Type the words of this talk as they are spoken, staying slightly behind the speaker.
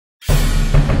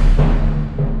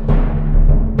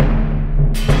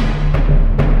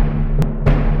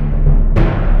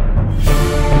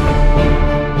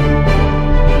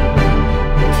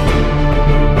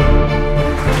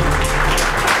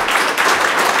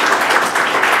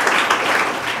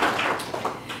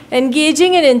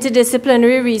Engaging in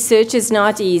interdisciplinary research is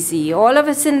not easy. All of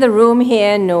us in the room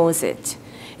here knows it.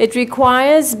 It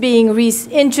requires being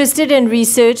interested in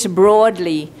research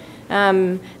broadly.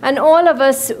 And all of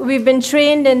us, we've been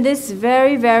trained in this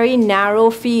very, very narrow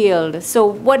field. So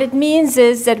what it means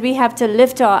is that we have to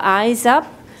lift our eyes up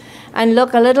and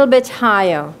look a little bit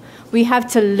higher. We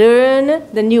have to learn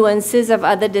the nuances of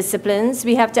other disciplines.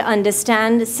 We have to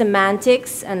understand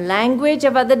semantics and language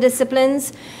of other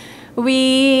disciplines.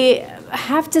 We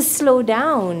have to slow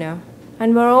down.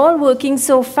 And we're all working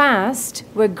so fast.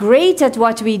 We're great at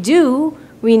what we do.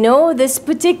 We know this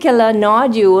particular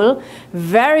nodule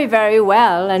very, very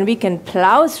well, and we can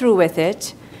plow through with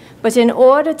it. But in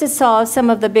order to solve some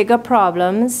of the bigger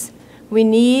problems, we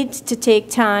need to take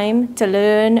time to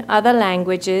learn other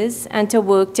languages and to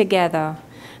work together.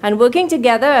 And working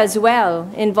together as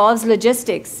well involves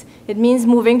logistics. It means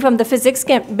moving from the physics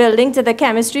building to the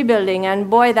chemistry building. And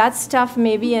boy, that's tough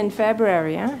maybe in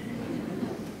February. Huh?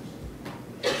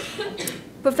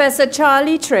 Professor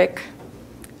Charlie Trick,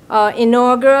 our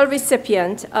inaugural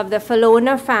recipient of the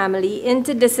Fallona Family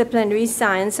Interdisciplinary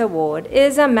Science Award,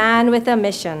 is a man with a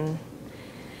mission,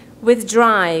 with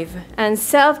drive, and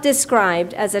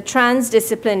self-described as a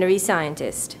transdisciplinary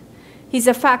scientist. He's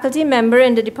a faculty member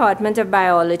in the Department of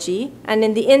Biology and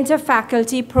in the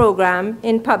Interfaculty Program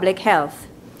in Public Health.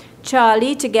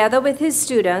 Charlie, together with his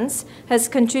students, has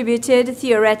contributed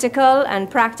theoretical and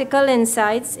practical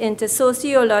insights into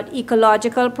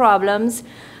socio-ecological problems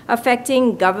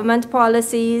affecting government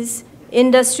policies,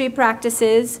 industry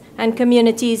practices, and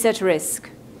communities at risk.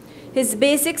 His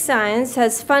basic science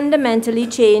has fundamentally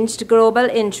changed global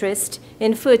interest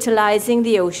in fertilizing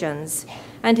the oceans,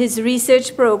 and his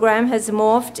research program has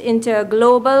morphed into a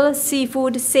global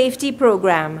seafood safety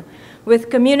program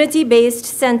with community-based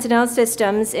sentinel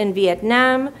systems in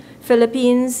Vietnam,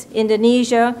 Philippines,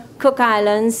 Indonesia, Cook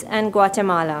Islands, and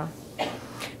Guatemala.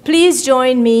 Please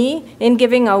join me in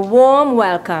giving a warm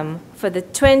welcome for the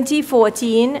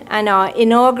 2014 and our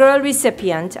inaugural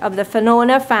recipient of the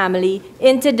Fallona Family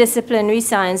Interdisciplinary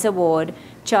Science Award,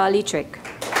 Charlie Trick.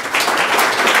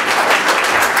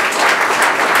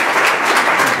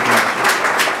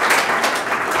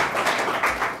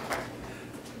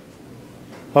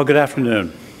 Well, good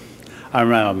afternoon.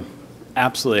 I'm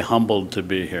absolutely humbled to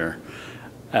be here.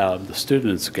 The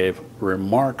students gave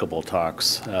remarkable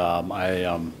talks. I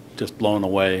am just blown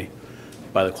away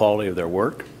by the quality of their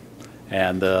work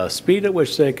and the speed at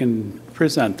which they can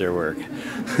present their work.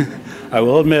 I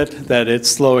will admit that it's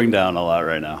slowing down a lot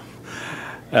right now.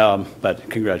 But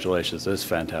congratulations, it's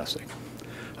fantastic.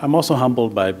 I'm also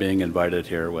humbled by being invited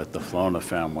here with the Fallona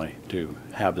family to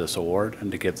have this award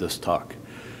and to give this talk.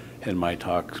 In my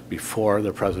talk before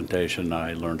the presentation,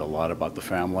 I learned a lot about the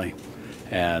family,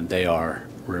 and they are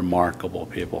remarkable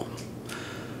people.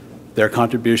 Their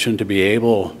contribution to be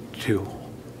able to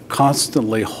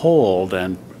constantly hold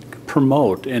and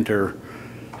promote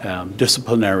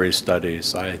interdisciplinary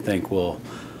studies, I think will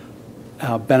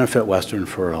benefit Western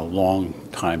for a long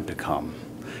time to come.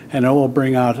 And it will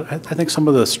bring out, I think, some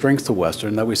of the strengths of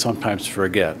Western that we sometimes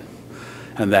forget,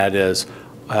 and that is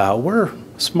we're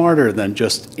smarter than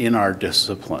just in our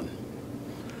discipline,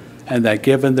 and that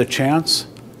given the chance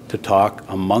to talk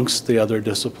amongst the other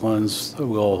disciplines,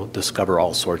 we'll discover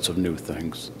all sorts of new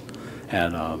things.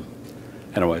 And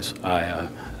anyways, I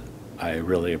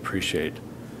really appreciate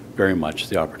very much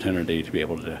the opportunity to be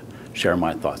able to share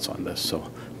my thoughts on this. So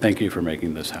thank you for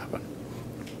making this happen.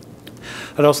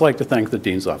 I'd also like to thank the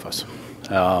Dean's Office.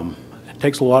 It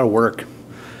takes a lot of work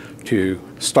to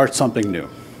start something new,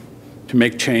 to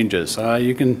make changes.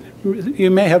 You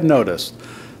may have noticed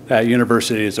that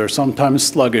universities are sometimes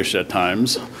sluggish at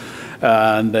times,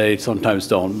 and they sometimes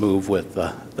don't move with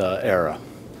the era.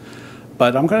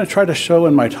 But I'm going to try to show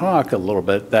in my talk a little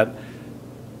bit that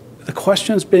the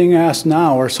questions being asked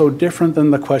now are so different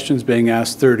than the questions being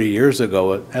asked 30 years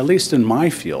ago, at least in my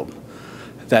field,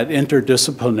 that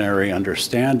interdisciplinary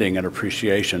understanding and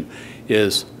appreciation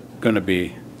is going to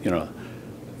be,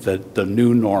 the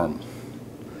new norm.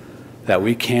 That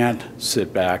we can't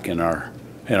sit back in our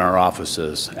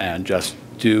offices and just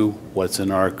do what's in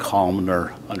our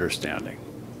columnar understanding.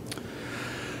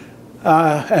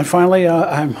 And finally,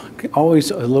 I'm always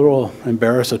a little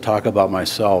embarrassed to talk about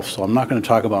myself, so I'm not going to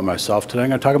talk about myself today. I'm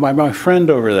going to talk about my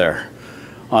friend over there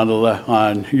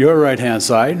on your right-hand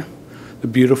side, the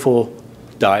beautiful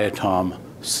diatom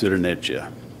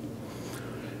pseudonychia.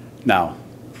 Now,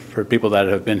 for people that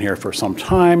have been here for some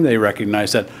time, they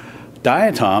recognize that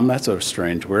diatom, that's a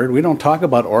strange word. We don't talk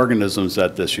about organisms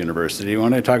at this university. We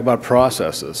want to talk about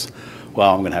processes.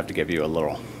 Well, I'm going to have to give you a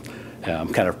little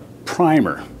kind of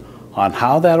primer on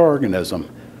how that organism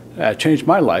changed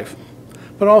my life,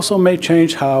 but also may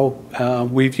change how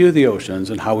we view the oceans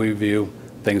and how we view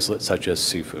things such as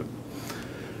seafood.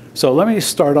 So let me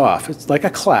start off. It's like a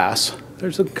class.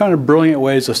 There's a kind of brilliant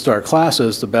ways to start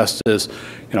classes. The best is,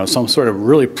 some sort of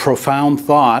really profound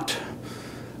thought,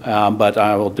 but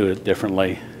I will do it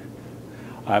differently.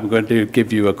 I'm going to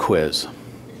give you a quiz.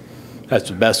 That's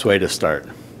the best way to start.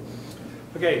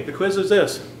 Okay, the quiz is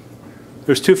this.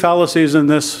 There's two fallacies in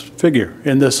this figure,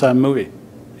 in this movie.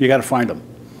 You got to find them.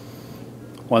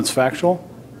 One's factual,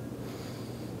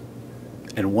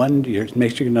 and one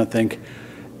makes you going to think,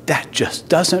 that just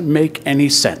doesn't make any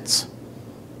sense.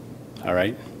 All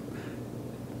right?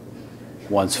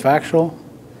 One's factual,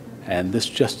 and this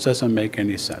just doesn't make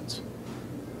any sense.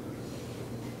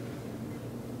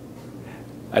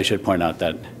 I should point out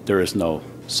that there is no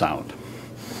sound.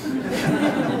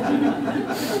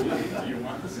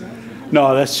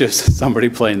 No, that's just somebody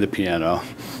playing the piano.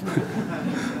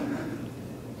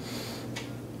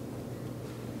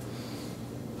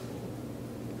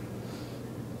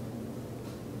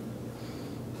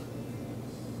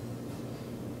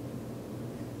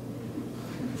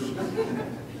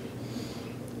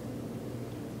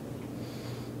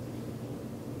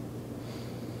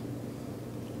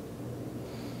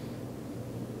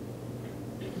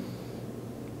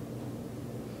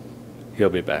 He'll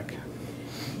be back.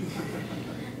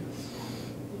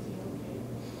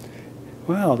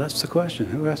 Well, that's the question.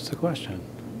 Who asked the question?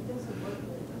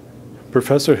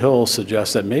 Professor Hill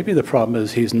suggests that maybe the problem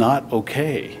is he's not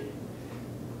okay.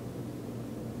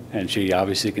 And she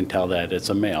obviously can tell that it's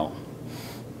a male.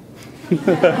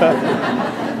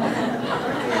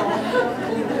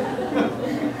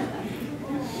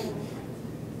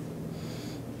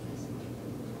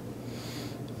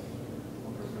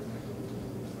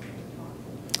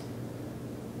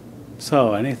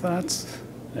 So, any thoughts?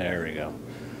 There we go.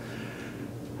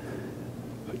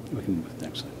 We can move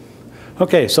next slide.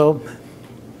 Okay, so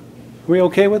are we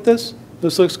okay with this?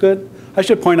 This looks good? I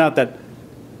should point out that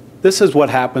this is what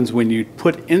happens when you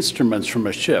put instruments from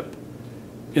a ship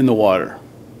in the water.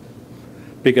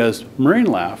 Because marine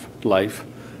life,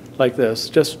 like this,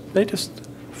 they just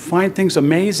find things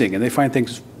amazing, and they find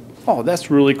things, oh, that's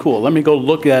really cool. Let me go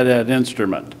look at that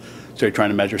instrument. So you're trying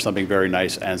to measure something very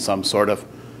nice and some sort of,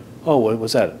 oh, what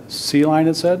was that? Sea lion,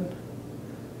 it said?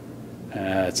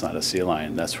 It's not a sea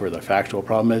lion. That's where the factual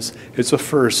problem is. It's a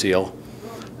fur seal.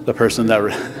 The person that,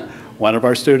 one of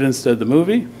our students did the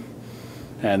movie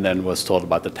and then was told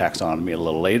about the taxonomy a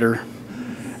little later.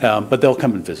 But they'll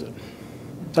come and visit.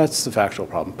 That's the factual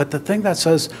problem. But the thing that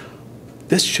says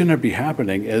this shouldn't be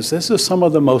happening is this is some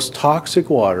of the most toxic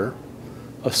water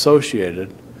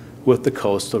associated with the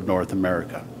coast of North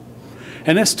America.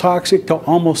 And it's toxic to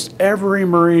almost every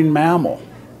marine mammal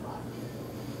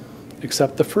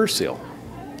except the fur seal.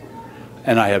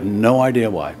 And I have no idea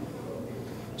why.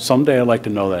 Someday I'd like to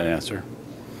know that answer.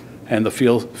 And the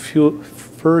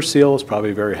fur seal is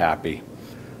probably very happy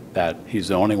that he's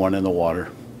the only one in the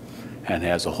water and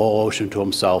has a whole ocean to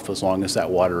himself as long as that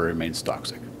water remains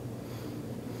toxic.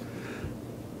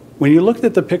 When you looked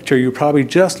at the picture, you probably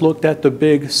just looked at the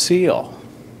big seal.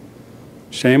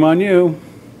 Shame on you.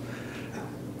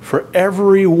 For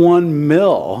every 1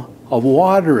 mil of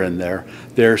water in there,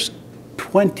 there's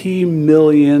 20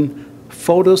 million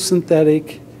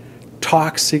photosynthetic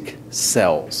toxic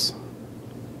cells.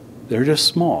 They're just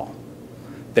small.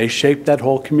 They shaped that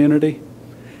whole community,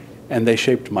 and they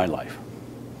shaped my life.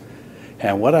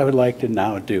 And what I would like to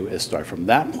now do is start from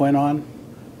that point on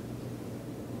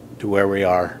to where we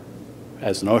are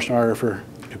as an oceanographer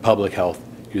to public health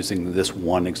using this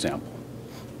one example.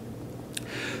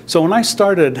 So when I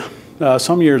started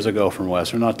some years ago from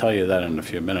Western, I'll tell you that in a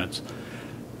few minutes,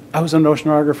 I was an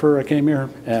oceanographer. I came here,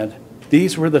 and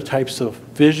these were the types of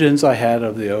visions I had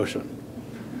of the ocean.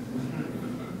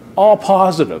 All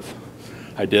positive.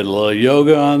 I did a little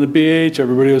yoga on the beach.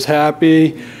 Everybody was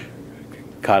happy.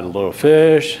 Caught a little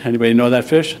fish. Anybody know that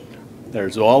fish?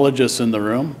 There's zoologists in the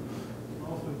room.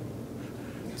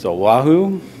 So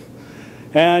wahoo.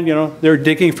 And, you know, they're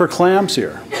digging for clams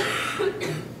here.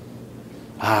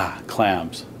 Ah,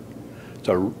 clams. It's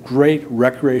a great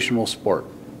recreational sport,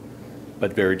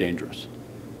 but very dangerous.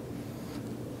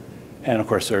 And of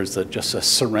course, there's just a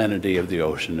serenity of the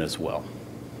ocean as well.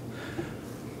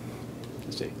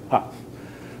 Let's see.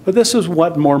 But this is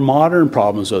what more modern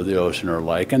problems of the ocean are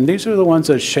like, and these are the ones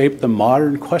that shape the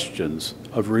modern questions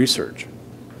of research.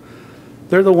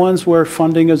 They're the ones where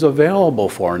funding is available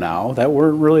for now that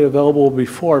weren't really available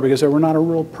before because they were not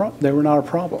a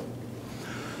problem.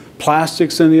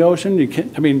 Plastics in the ocean,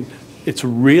 it's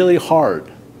really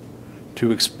hard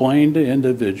to explain to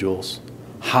individuals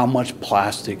how much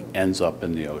plastic ends up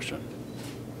in the ocean.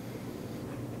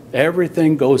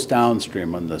 Everything goes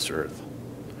downstream on this earth,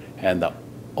 and the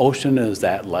ocean is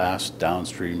that last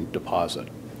downstream deposit.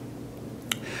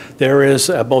 There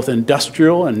is both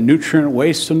industrial and nutrient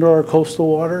waste into our coastal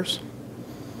waters.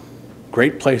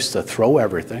 Great place to throw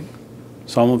everything.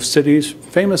 Some of cities,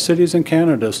 famous cities in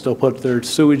Canada, still put their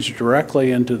sewage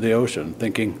directly into the ocean,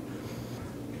 thinking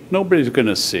nobody's going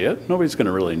to see it, nobody's going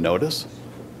to really notice.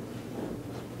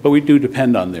 But we do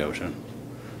depend on the ocean.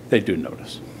 They do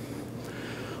notice.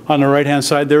 On the right-hand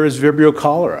side, there is Vibrio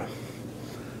cholera.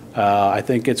 I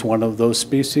think it's one of those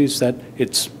species that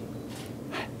it's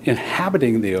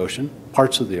inhabiting the ocean,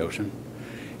 parts of the ocean.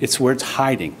 It's where it's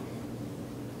hiding.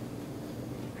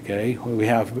 Okay, we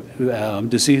have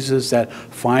diseases that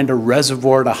find a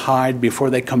reservoir to hide before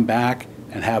they come back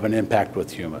and have an impact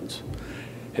with humans.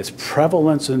 Its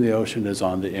prevalence in the ocean is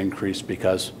on the increase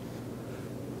because,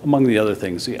 among the other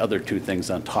things, the other two things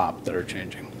on top that are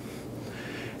changing.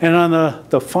 And on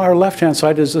the far left-hand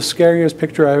side is the scariest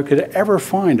picture I could ever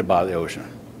find about the ocean.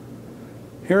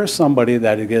 Here's somebody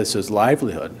that gets his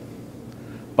livelihood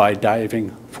by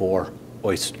diving for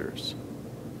oysters.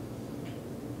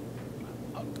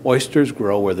 Oysters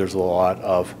grow where there's a lot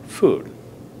of food.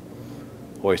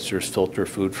 Oysters filter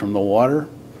food from the water.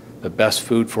 The best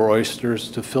food for oysters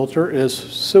to filter is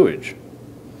sewage.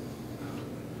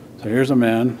 So here's a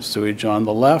man, sewage on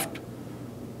the left,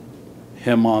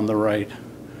 him on the right,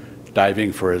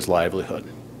 diving for his livelihood.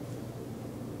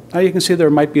 Now you can see there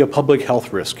might be a public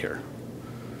health risk here.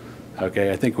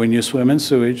 Okay, I think when you swim in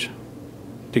sewage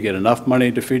to get enough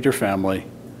money to feed your family,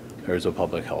 there's a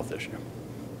public health issue.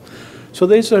 So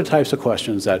these are the types of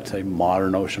questions that, say,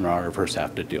 modern oceanographers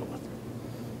have to deal with.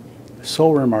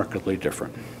 So remarkably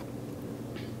different.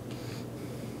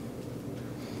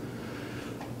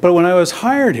 But when I was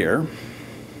hired here,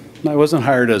 I wasn't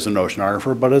hired as an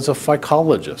oceanographer, but as a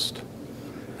phycologist.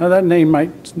 Now that name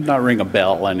might not ring a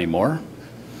bell anymore,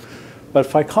 but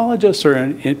phycologists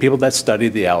are people that study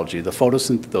the algae, those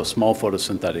small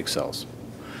photosynthetic cells.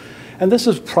 And this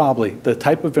is probably the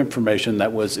type of information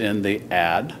that was in the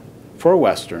ad for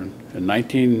Western in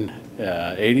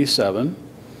 1987.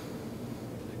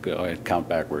 I count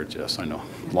backwards, yes, I know,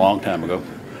 long time ago.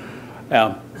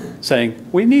 Saying,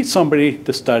 we need somebody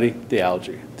to study the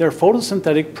algae. They're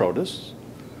photosynthetic protists.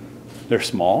 They're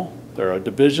small. They're a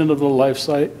division of the life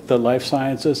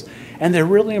sciences, and they're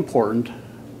really important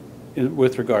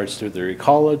with regards to their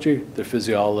ecology, their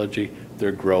physiology,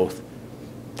 their growth.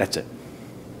 That's it.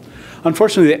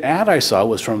 Unfortunately, the ad I saw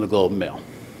was from the Globe and Mail.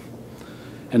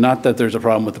 And not that there's a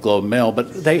problem with the Globe and Mail,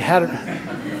 but they had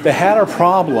a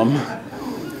problem,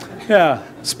 yeah,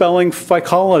 spelling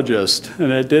phycologist,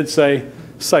 and it did say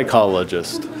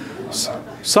psychologist.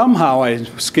 Somehow I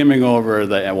was skimming over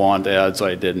the want ads,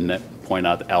 I didn't point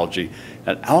out the algae.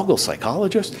 An algal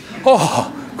psychologist?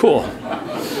 Oh, cool.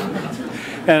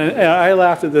 And I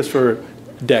laughed at this for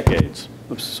decades.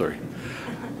 Oops, sorry.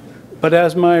 But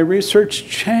as my research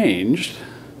changed,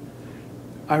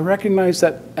 I recognized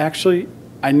that actually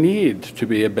I need to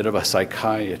be a bit of a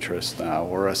psychiatrist now,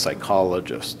 or a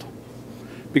psychologist,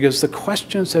 because the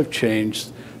questions have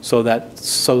changed so that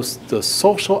the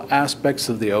social aspects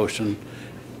of the ocean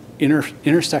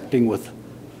intersecting with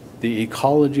the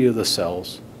ecology of the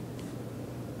cells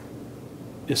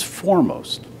is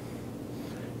foremost.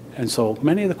 And so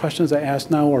many of the questions I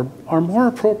ask now are more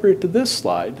appropriate to this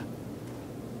slide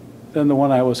than the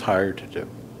one I was hired to do.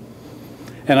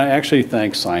 And I actually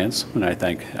thank science, and I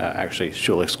thank actually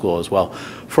Schulich School as well,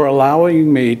 for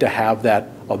allowing me to have that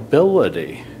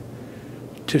ability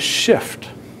to shift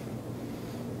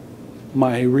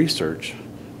my research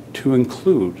to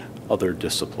include other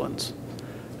disciplines.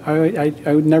 I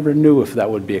never knew if that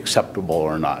would be acceptable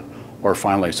or not. Or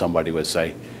finally somebody would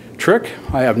say, Trick,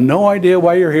 I have no idea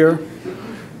why you're here.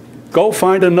 Go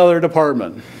find another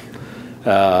department.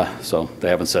 So they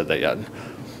haven't said that yet.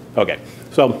 Okay,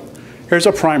 so here's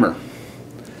a primer.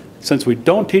 Since we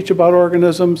don't teach about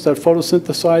organisms that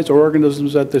photosynthesize or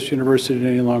organisms at this university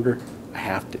any longer, I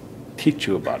have to teach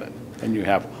you about it. And you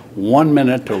have 1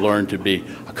 minute to learn to be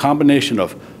a combination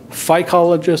of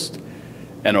phycologist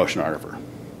and oceanographer.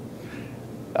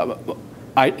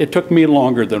 It took me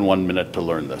longer than 1 minute to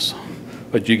learn this,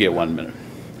 but you get 1 minute.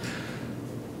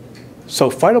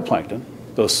 So phytoplankton,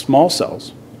 those small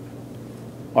cells,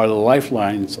 are the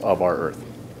lifelines of our Earth.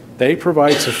 They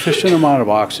provide sufficient amount of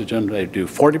oxygen. They do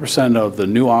 40% of the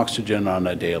new oxygen on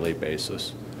a daily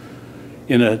basis.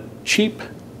 In a cheap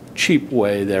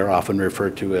way, they're often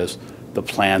referred to as the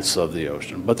plants of the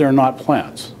ocean, but they're not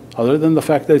plants. Other than the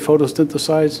fact they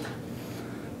photosynthesize,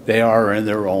 They are in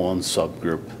their own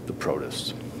subgroup, the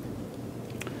protists.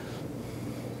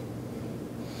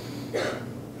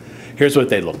 Here's what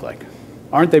they look like.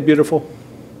 Aren't they beautiful?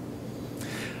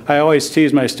 I always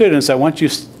tease my students that once you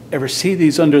ever see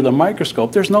these under the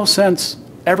microscope, there's no sense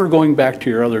ever going back to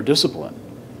your other discipline.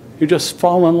 You just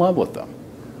fall in love with them.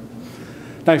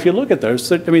 Now, if you look at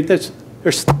those, I mean, there's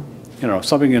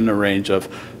something in the range of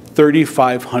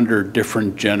 3,500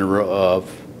 different genera of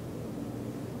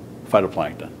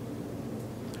phytoplankton.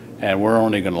 And we're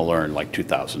only going to learn like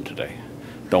 2,000 today.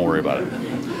 Don't worry about it.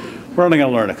 We're only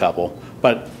going to learn a couple.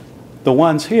 But the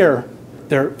ones here,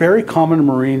 they're very common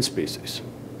marine species.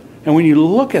 And when you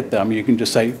look at them, you can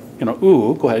just say,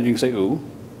 ooh, go ahead, you can say ooh.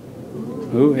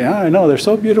 Ooh, yeah, I know, they're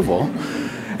so beautiful.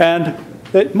 And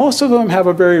most of them have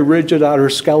a very rigid outer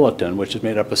skeleton, which is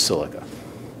made up of silica.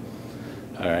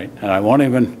 All right, and I won't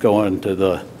even go into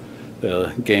the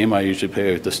game I usually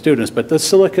play with the students, but the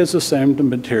silica is the same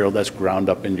material that's ground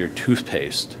up in your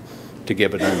toothpaste to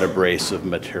give it an abrasive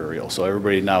material. So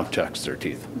everybody now checks their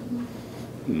teeth.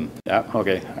 Yeah,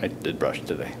 okay, I did brush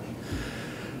today.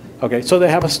 Okay, so they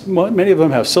have many of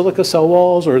them have silica cell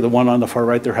walls, or the one on the far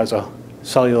right there has a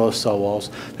cellulose cell walls.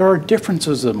 There are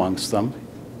differences amongst them,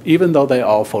 even though they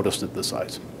all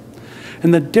photosynthesize.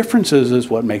 And the differences is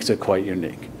what makes it quite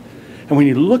unique. And when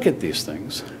you look at these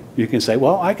things, you can say,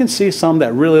 well, I can see some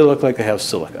that really look like they have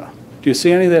silica. Do you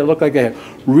see any that look like they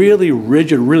have really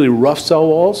rigid, really rough cell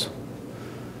walls?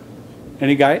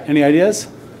 Any ideas?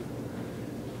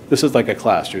 This is like a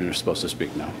class, you're supposed to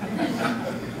speak now.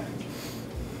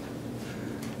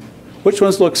 Which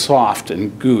ones look soft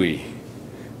and gooey?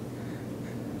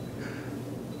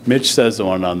 Mitch says the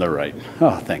one on the right.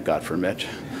 Oh, thank God for Mitch.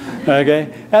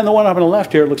 Okay, and the one up on the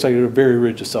left here looks like a very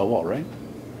rigid cell wall, right?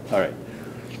 All right.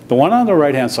 The one on the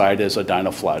right-hand side is a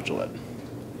dinoflagellate.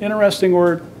 Interesting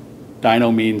word.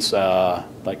 Dino means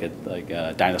like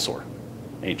a dinosaur,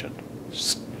 ancient.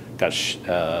 Got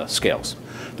scales.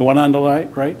 The one on the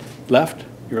left,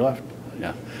 your left,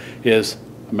 yeah, is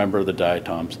a member of the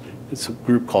diatoms. It's a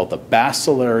group called the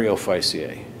Basilaria.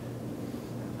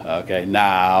 Okay,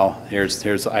 now,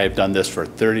 I have done this for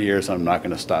 30 years, and I'm not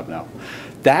going to stop now.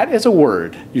 That is a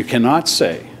word you cannot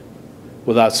say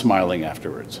without smiling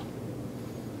afterwards.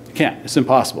 You can't, it's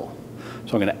impossible.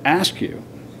 So I'm going to ask you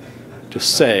to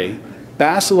say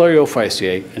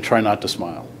Basilaria and try not to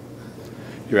smile.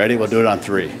 You ready? We'll do it on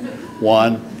 3.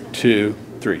 1, 2,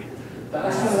 3.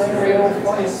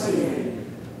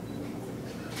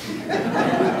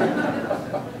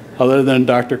 Other than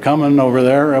Dr. Cummin over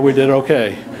there, we did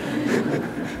okay.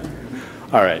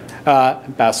 All right,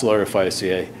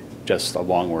 Basilaria, just a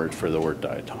long word for the word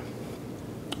diatom.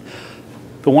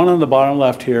 The one on the bottom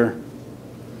left here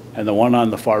and the one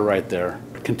on the far right there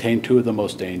contain 2 of the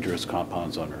most dangerous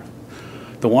compounds on Earth.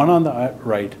 The one on the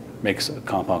right makes a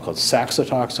compound called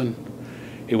saxitoxin.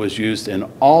 It was used in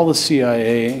all the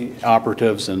CIA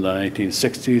operatives in the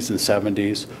 1960s and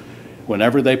 70s.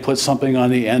 Whenever they put something on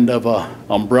the end of an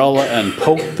umbrella and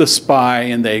poked the spy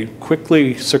and they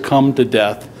quickly succumbed to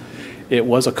death, it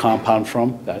was a compound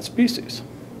from that species.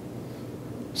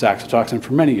 Saxitoxin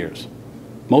for many years.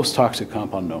 Most toxic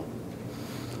compound known.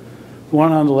 The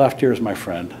one on the left here is my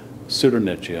friend,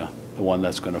 Pseudonychia, the one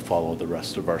that's going to follow the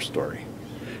rest of our story.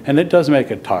 And it does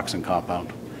make a toxin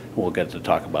compound. We'll get to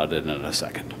talk about it in a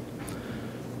second.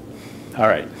 All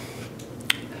right.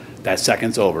 That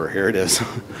second's over. Here it is.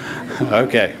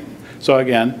 Okay. So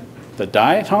again, the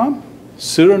diatom,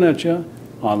 Pseudonychia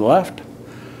on the left,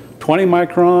 20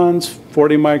 microns,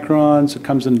 40 microns. It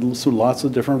comes in lots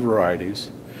of different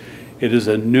varieties. It is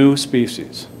a new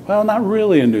species. Well, not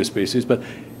really a new species, but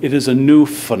it is a new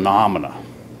phenomena.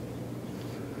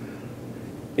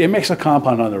 It makes a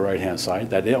compound on the right-hand side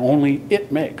that only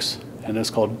it makes, and it's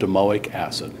called domoic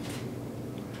acid.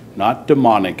 Not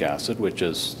demonic acid, which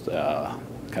is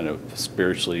kind of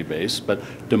spiritually based, but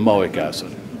domoic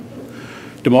acid.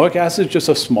 Domoic acid is just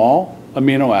a small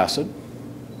amino acid.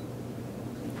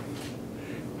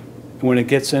 And when it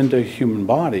gets into a human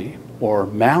body or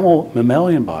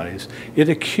mammalian bodies, it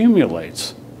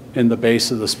accumulates in the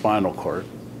base of the spinal cord.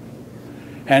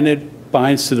 And it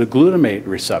binds to the glutamate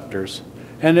receptors,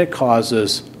 and it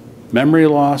causes memory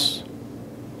loss,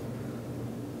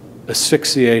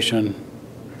 asphyxiation,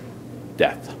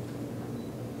 death.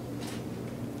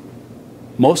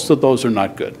 Most of those are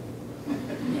not good.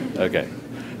 Okay.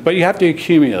 But you have to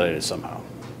accumulate it somehow.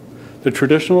 The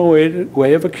traditional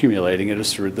way of accumulating it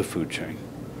is through the food chain.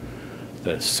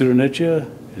 The Pseudonychia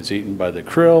is eaten by the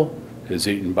krill, is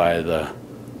eaten by the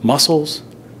mussels,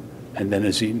 and then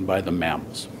is eaten by the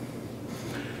mammals.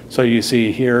 So you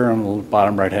see here on the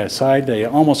bottom right-hand side, they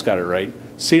almost got it right.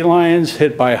 Sea lions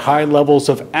hit by high levels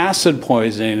of acid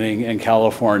poisoning in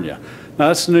California. Now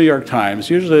that's the New York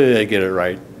Times. Usually they get it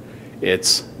right.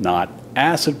 It's not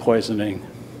acid poisoning.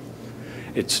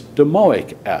 It's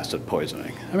domoic acid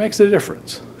poisoning. That makes a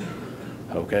difference,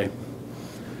 okay?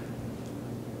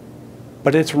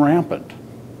 But it's rampant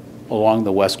along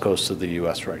the west coast of the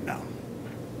US right now.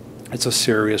 It's a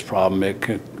serious problem.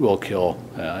 Will kill,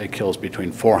 it kills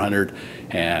between 400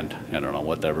 and, I don't know,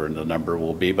 whatever the number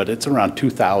will be, but it's around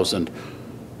 2,000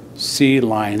 sea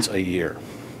lions a year.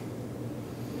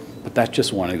 But that's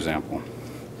just one example.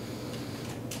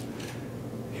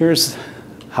 Here's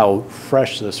how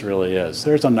fresh this really is.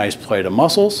 There's a nice plate of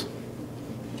mussels.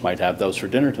 Might have those for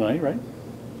dinner tonight, right?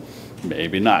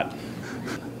 Maybe not.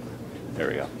 There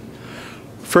we go.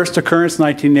 First occurrence,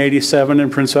 1987 in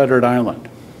Prince Edward Island.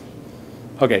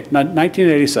 Okay,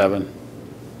 1987,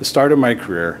 the start of my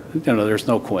career. You know, there's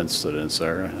no coincidence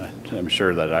there. I'm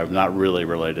sure that I'm not really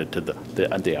related to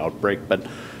the outbreak, but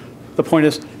the point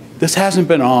is, this hasn't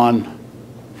been on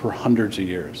for hundreds of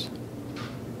years.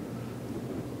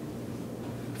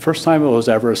 First time it was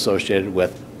ever associated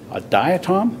with a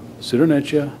diatom,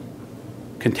 pseudonychia,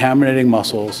 contaminating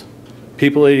mussels,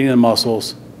 people eating the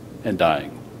mussels, and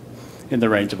dying. In the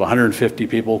range of 150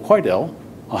 people quite ill,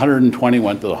 120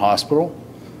 went to the hospital,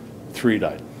 3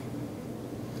 died.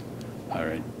 All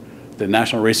right. The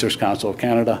National Research Council of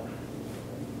Canada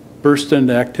burst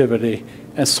into activity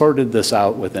and sorted this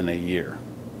out within a year.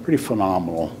 Pretty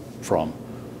phenomenal, from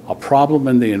a problem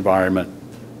in the environment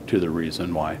to the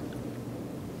reason why.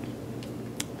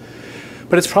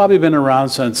 But it's probably been around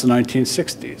since the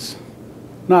 1960s.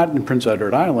 Not in Prince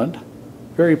Edward Island,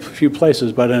 very few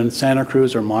places, but in Santa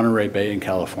Cruz or Monterey Bay in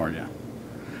California.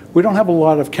 We don't have a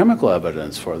lot of chemical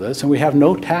evidence for this, and we have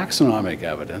no taxonomic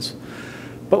evidence,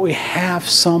 but we have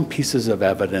some pieces of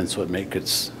evidence that make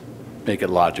it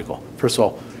logical. First of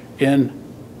all, in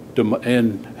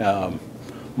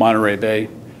Monterey Bay,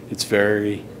 it's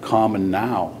very common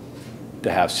now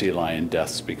to have sea lion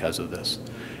deaths because of this.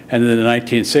 And in the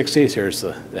 1960s, here's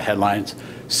the headlines: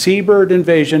 seabird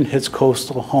invasion hits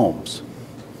coastal homes.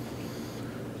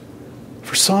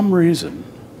 For some reason,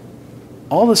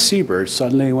 all the seabirds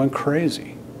suddenly went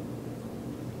crazy.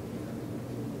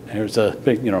 Here's a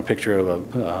big, picture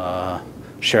of a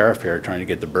sheriff here trying to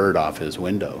get the bird off his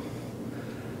window.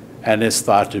 And it's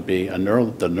thought to be the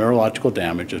neurological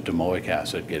damage of domoic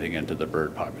acid getting into the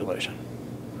bird population.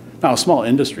 Now, a small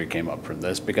industry came up from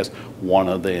this because one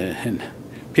of the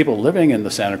people living in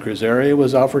the Santa Cruz area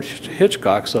was Alfred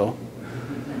Hitchcock, so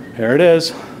here it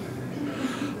is.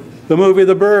 The movie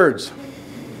The Birds.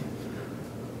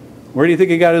 Where do you think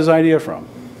he got his idea from?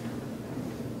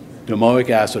 Domoic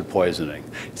acid poisoning.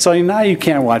 So now you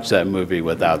can't watch that movie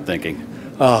without thinking,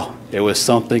 oh, it was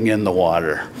something in the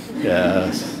water.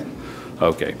 Yes.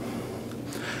 Okay.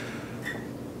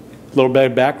 A little bit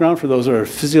of background for those who are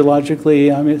physiologically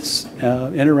interested.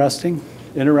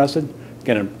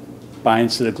 Again, it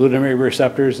binds to the glutamate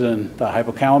receptors in the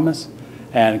hypothalamus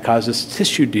and causes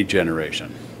tissue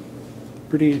degeneration.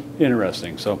 Pretty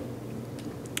interesting. So,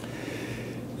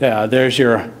 yeah, there's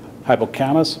your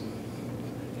hippocampus,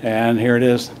 and here it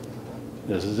is.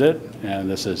 This is it, and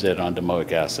this is it on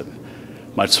domoic acid.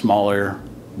 Much smaller,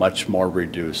 much more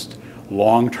reduced.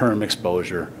 Long-term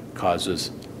exposure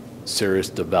causes serious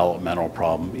developmental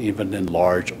problem, even in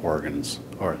large organs,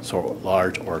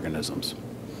 large organisms.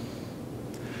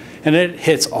 And it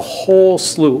hits a whole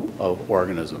slew of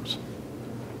organisms.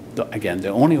 Again, the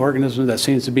only organism that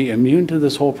seems to be immune to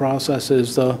this whole process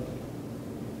is the,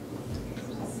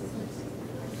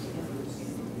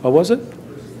 what was it?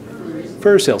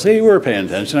 Fur seals. Hey, you were paying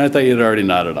attention. I thought you'd already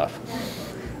nodded off.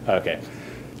 Okay.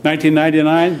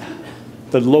 1999,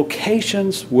 the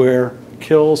locations where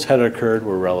kills had occurred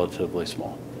were relatively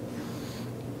small.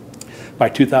 By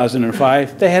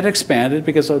 2005, they had expanded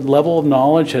because the level of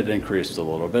knowledge had increased a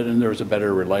little bit and there was a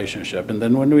better relationship. And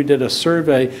then when we did a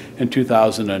survey in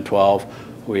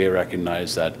 2012, we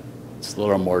recognized that it's a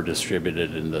little more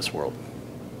distributed in this world.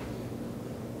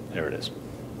 There it is.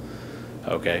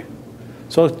 Okay.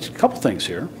 So a couple things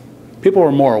here. People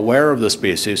are more aware of the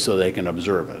species so they can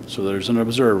observe it. So there's an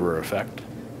observer effect.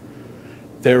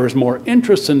 There is more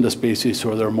interest in the species,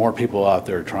 so there are more people out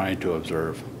there trying to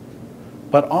observe.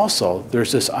 But also,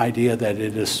 there's this idea that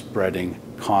it is spreading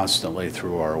constantly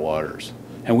through our waters.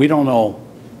 And we don't know,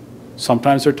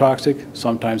 sometimes they're toxic,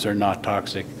 sometimes they're not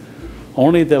toxic.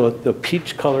 Only the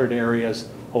peach-colored areas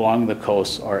along the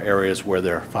coast are areas where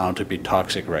they're found to be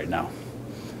toxic right now.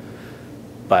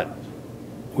 But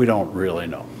we don't really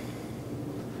know.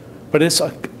 But it's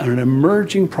an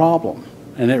emerging problem,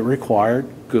 and it required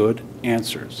good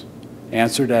answers.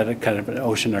 answered at a kind of an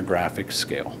oceanographic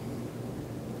scale.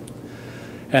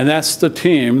 And that's the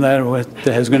team that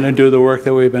is going to do the work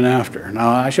that we've been after. Now,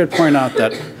 I should point out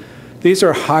that these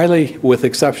are highly, with the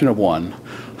exception of one,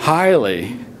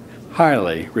 highly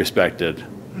respected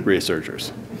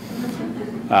researchers.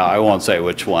 I won't say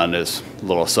which one is a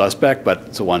little suspect, but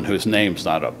it's the one whose name's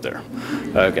not up there.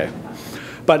 Okay.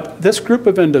 But this group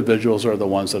of individuals are the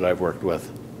ones that I've worked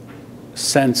with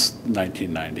since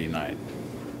 1999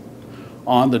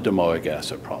 on the domoic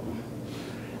acid problem.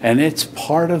 And it's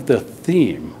part of the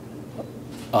theme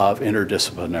of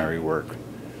interdisciplinary work.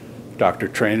 Dr.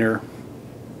 Traynor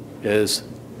is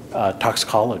a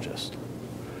toxicologist.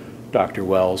 Dr.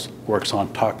 Wells works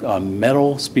on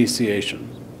metal speciation.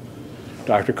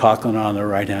 Dr. Coughlin on the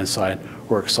right-hand side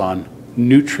works on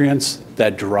nutrients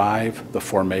that drive the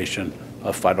formation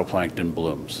of phytoplankton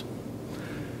blooms.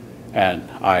 And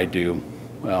I do,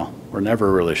 well, we're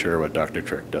never really sure what Dr.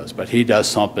 Trick does, but he does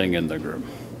something in the group.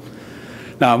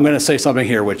 Now, I'm going to say something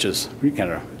here which is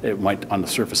kind of, it might on the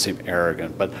surface seem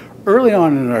arrogant, but early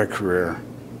on in our career,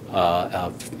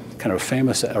 kind of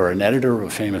famous, or an editor of a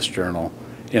famous journal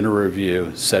in a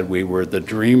review said we were the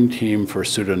dream team for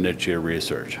pseudonychia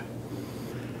research.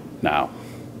 Now,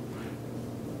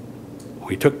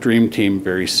 we took Dream Team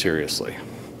very seriously.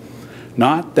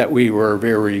 Not that we were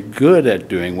very good at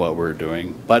doing what we're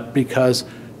doing, but because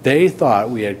they thought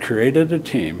we had created a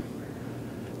team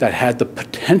that had the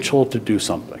potential to do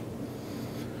something.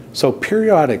 So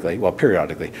periodically,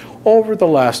 over the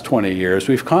last 20 years,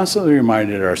 we've constantly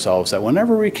reminded ourselves that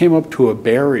whenever we came up to a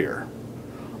barrier,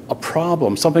 a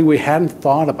problem, something we hadn't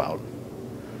thought about,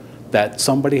 that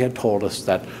somebody had told us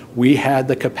that we had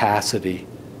the capacity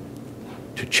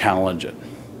to challenge it.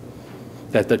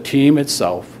 That the team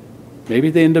itself, maybe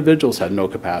the individuals had no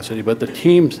capacity, but the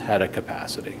teams had a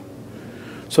capacity.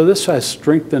 So this has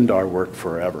strengthened our work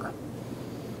forever,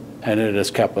 and it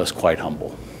has kept us quite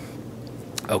humble.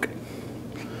 Okay.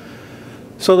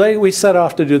 So we set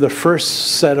off to do the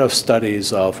first set of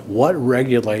studies of what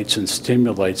regulates and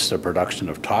stimulates the production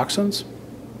of toxins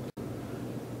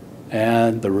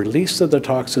and the release of the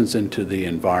toxins into the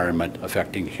environment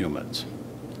affecting humans.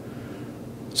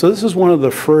 So this is one of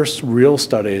the first real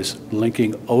studies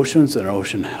linking oceans and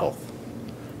ocean health,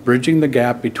 bridging the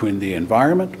gap between the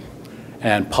environment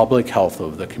and public health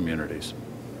of the communities.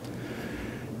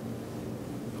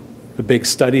 The big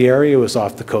study area was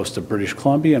off the coast of British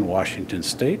Columbia and Washington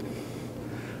State,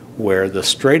 where the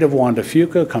Strait of Juan de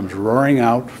Fuca comes roaring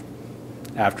out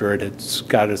after it's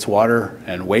got its water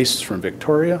and wastes from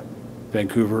Victoria,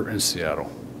 Vancouver, and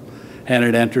Seattle. And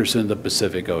it enters in the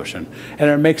Pacific Ocean. And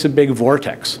it makes a big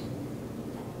vortex.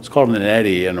 It's called an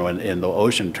eddy in the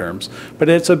ocean terms, but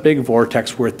it's a big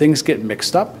vortex where things get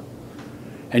mixed up,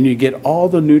 and you get all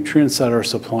the nutrients that are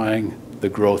supplying the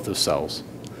growth of cells.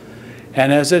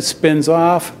 And as it spins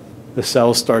off, the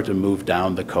cells start to move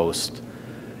down the coast,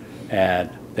 and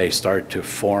they start to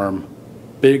form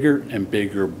bigger and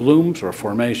bigger blooms or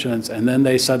formations, and then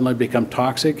they suddenly become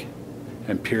toxic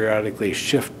and periodically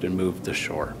shift and move to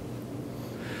shore.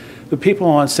 The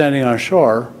people standing on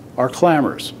shore are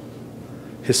clammers,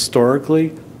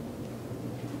 historically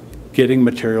getting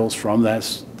materials from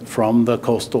the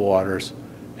coastal waters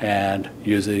and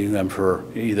using them for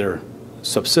either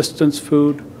subsistence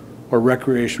food or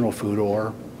recreational food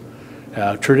or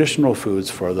traditional foods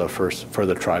for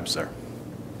the tribes there.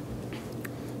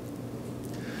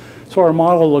 So our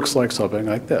model looks like something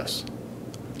like this.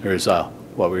 There's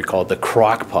what we call the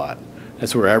crock pot.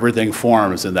 That's where everything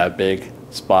forms in that big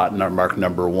spot marked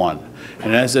number 1.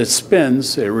 And as it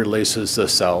spins, it releases the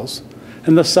cells.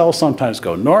 And the cells sometimes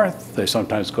go north, they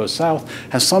sometimes go south,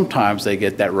 and sometimes they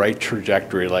get that right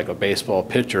trajectory like a baseball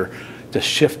pitcher to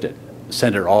shift it,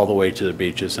 send it all the way to the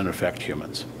beaches and affect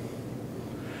humans.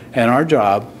 And our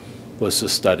job was to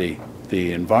study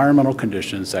the environmental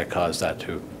conditions that cause that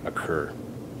to occur.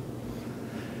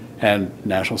 And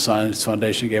National Science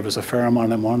Foundation gave us a fair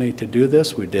amount of money to do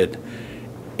this. We did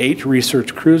 8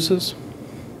 research cruises.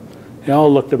 They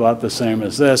all looked about the same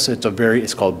as this.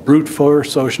 It's called brute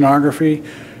force oceanography.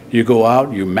 You go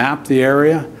out, you map the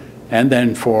area, and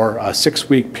then for a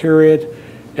 6-week period,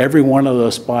 every one of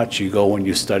those spots you go and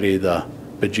you study the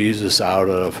bejesus out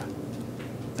of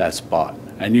that spot.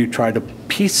 And you try to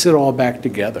piece it all back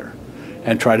together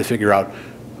and try to figure out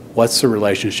what's the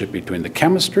relationship between the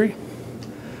chemistry,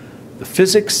 the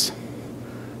physics,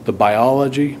 the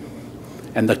biology,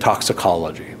 and the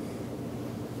toxicology.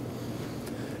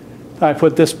 I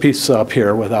put this piece up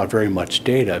here without very much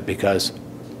data because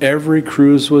every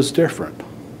cruise was different.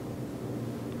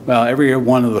 Well, every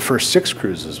one of the first 6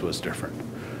 cruises was different.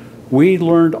 We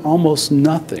learned almost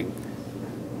nothing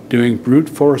doing brute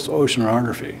force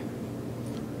oceanography,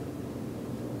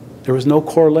 there was no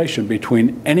correlation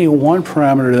between any one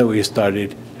parameter that we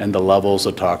studied and the levels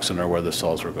of toxin or where the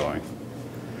cells were going.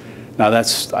 Now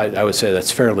that's, I would say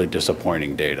that's fairly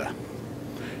disappointing data.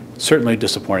 Certainly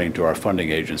disappointing to our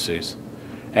funding agencies.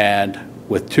 And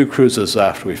with 2 cruises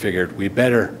left, we figured we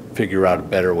better figure out a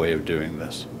better way of doing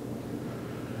this.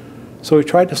 So we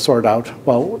tried to sort out,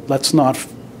 well, let's not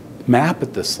map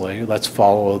it this way, let's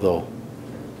follow the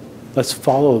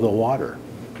water.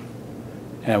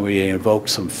 And we invoked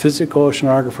some physical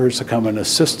oceanographers to come and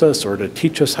assist us or to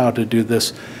teach us how to do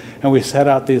this. And we set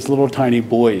out these little tiny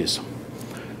buoys.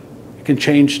 You can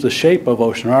change the shape of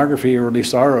oceanography, or at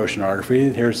least our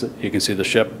oceanography. You can see the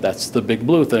ship, that's the big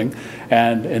blue thing.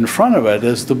 And in front of it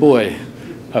is the buoy.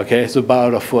 Okay, it's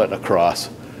about 1 foot across.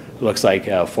 It looks like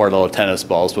 4 little tennis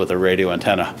balls with a radio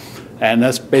antenna. And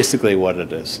that's basically what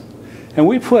it is. And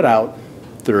we put out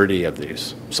 30 of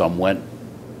these. Some went,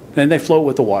 and they float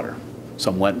with the water.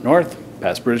 Some went north,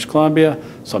 past British Columbia.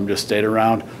 Some just stayed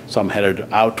around. Some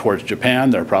headed out towards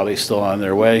Japan. They're probably still on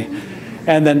their way.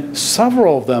 And then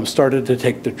several of them started to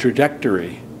take the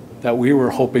trajectory that we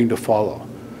were hoping to follow.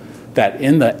 That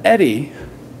in the eddy,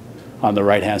 on the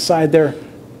right-hand side there,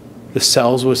 the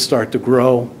cells would start to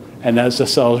grow. And as the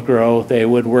cells grow, they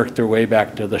would work their way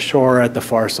back to the shore at the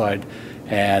far side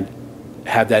and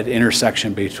have that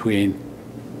intersection between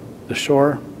the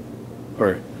shore,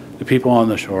 or the people on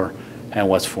the shore, and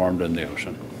what's formed in the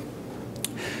ocean.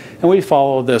 And we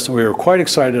followed this, and we were quite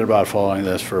excited about following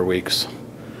this for weeks.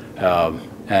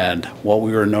 And what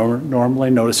we were normally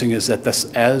noticing is that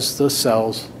as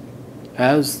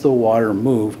the water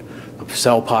moved, the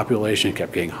cell population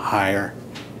kept getting higher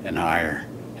and higher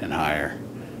and higher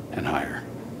and higher.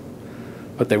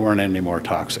 But they weren't any more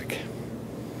toxic.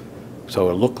 So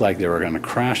it looked like they were going to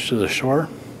crash to the shore,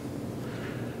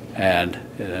 and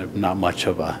not much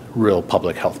of a real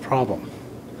public health problem.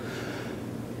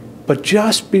 But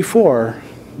just before,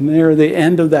 near the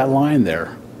end of that line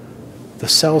there, the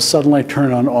cells suddenly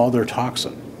turned on all their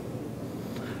toxin.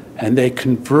 And they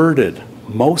converted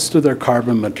most of their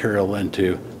carbon material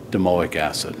into domoic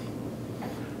acid.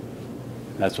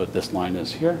 That's what this line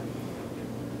is here.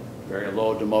 Very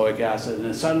low domoic acid, and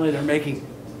then suddenly they're making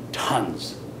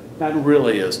tons. That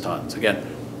really is tons. Again,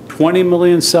 20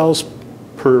 million cells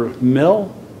per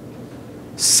mil,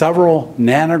 several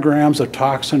nanograms of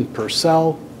toxin per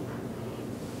cell,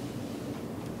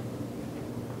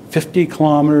 50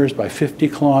 kilometers by 50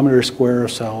 kilometers square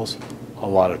of cells, a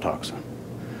lot of toxin.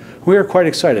 We are quite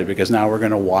excited because now we're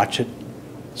going to watch it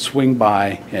swing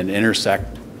by and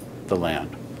intersect the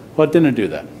land. Well, it didn't do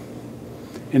that.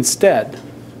 Instead,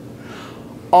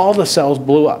 all the cells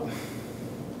blew up.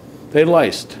 They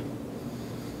lysed.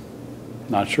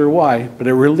 Not sure why, but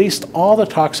it released all the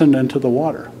toxin into the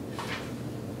water.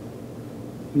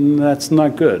 And that's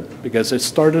not good because it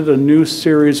started a new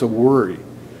series of worry,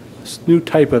 this new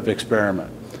type of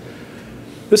experiment.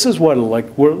 This is what it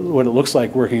looks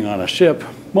like working on a ship.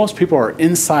 Most people are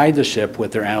inside the ship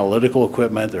with their analytical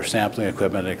equipment, their sampling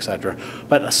equipment, etc.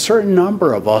 But a certain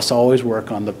number of us always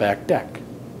work on the back deck.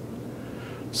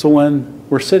 So when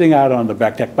we're sitting out on the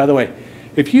back deck, by the way,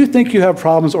 if you think you have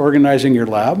problems organizing your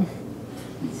lab,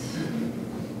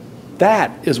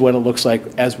 that is what it looks like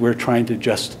as we're trying to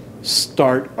just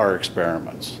start our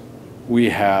experiments. We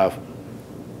have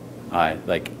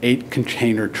like 8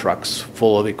 container trucks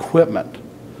full of equipment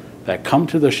that come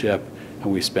to the ship,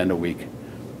 and we spend a week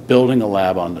building a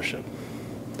lab on the ship.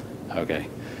 Okay.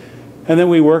 And then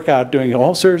we work out doing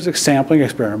all sorts of sampling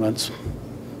experiments,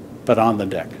 but on the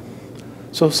deck.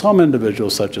 So some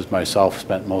individuals, such as myself,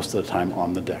 spent most of the time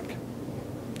on the deck.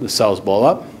 The cells blow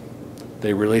up,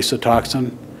 they release a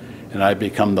toxin, and I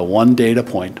become the one data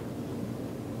point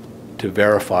to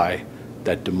verify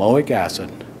that domoic acid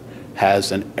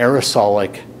has an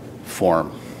aerosolic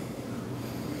form.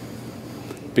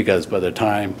 Because by the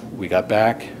time we got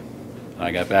back,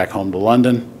 I got back home to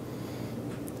London,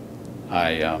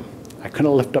 I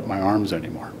couldn't lift up my arms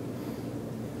anymore.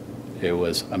 It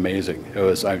was amazing. It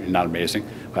was not amazing,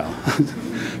 well,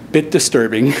 bit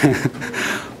disturbing,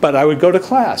 but I would go to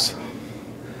class.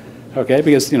 Okay,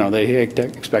 because they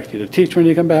expect you to teach when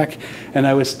you come back, and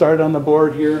I would start on the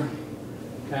board here,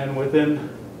 and within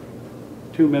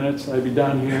 2 minutes I'd be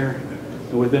done here,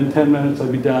 and within 10 minutes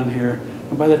I'd be done here,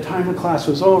 and by the time the class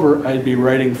was over, I'd be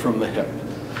writing from the hip.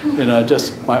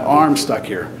 Just my arm stuck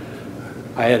here.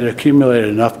 I had accumulated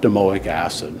enough domoic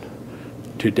acid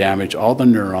to damage all the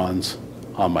neurons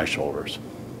on my shoulders.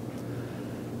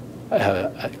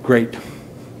 A great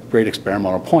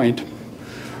experimental point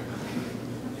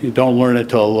You don't learn it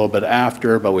till a little bit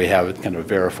after, but we have it kind of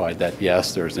verified that,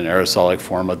 yes, there's an aerosolic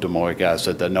form of domoic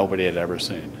acid that nobody had ever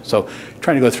seen. So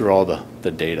trying to go through all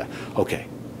the data. Okay,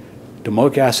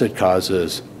 domoic acid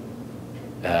causes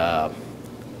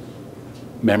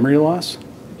memory loss.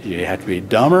 You have to be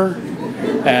dumber,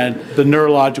 and the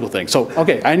neurological thing. So,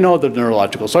 okay, I know the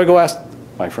neurological. So I go ask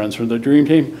my friends from the dream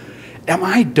team, am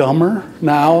I dumber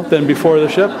now than before the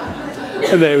ship?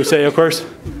 And they would say, of course,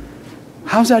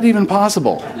 how's that even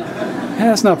possible? Yeah,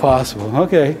 that's not possible.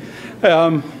 Okay.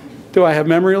 Do I have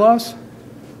memory loss?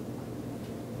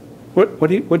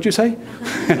 What'd you say?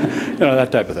 You know,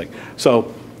 that type of thing.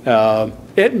 So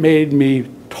it made me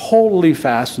totally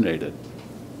fascinated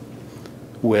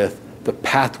with the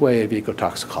pathway of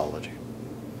ecotoxicology.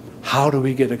 How do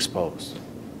we get exposed?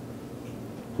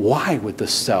 Why would the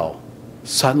cell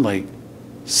suddenly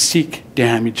seek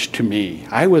damage to me?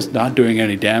 I was not doing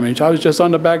any damage. I was just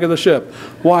on the back of the ship.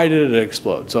 Why did it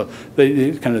explode? So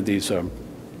kind of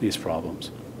these problems.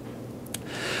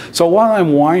 So while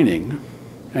I'm whining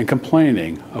and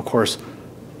complaining, of course,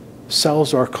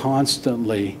 cells are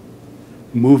constantly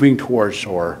moving towards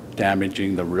shore,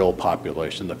 damaging the real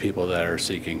population, the people that are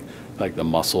seeking, like the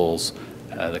mussels,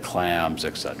 the clams,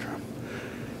 etc.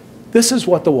 This is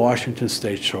what the Washington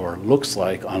State shore looks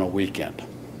like on a weekend.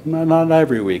 Not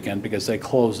every weekend, because they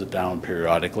close it down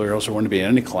periodically, or else there wouldn't be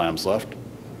any clams left.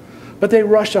 But they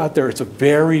rush out there. It's a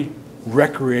very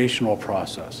recreational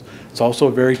process. It's also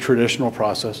a very traditional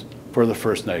process for the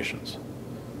First Nations.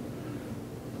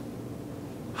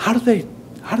 How do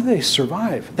they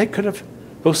survive?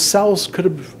 Those cells could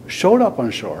have showed up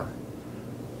on shore.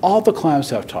 All the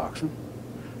clams have toxin.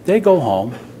 They go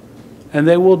home, and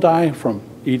they will die from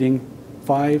eating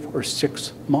 5 or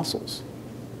 6 mussels.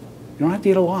 You don't have to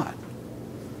eat a lot.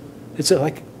 It's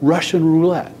like Russian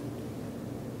roulette.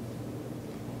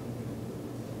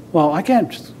 Well, I can't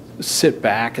just sit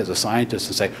back as a scientist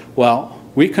and say, well,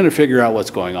 we couldn't figure out what's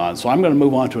going on, so I'm going to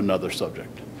move on to another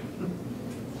subject.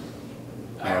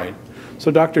 All right.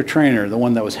 So Dr. Trainer, the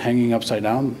one that was hanging upside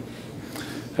down,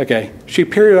 okay, she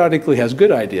periodically has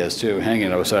good ideas too.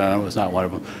 Hanging upside down was not one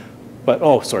of them. But,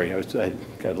 oh, sorry, I got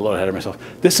a little ahead of myself.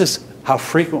 This is how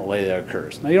frequently it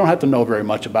occurs. Now, you don't have to know very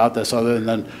much about this other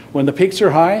than when the peaks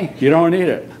are high, you don't eat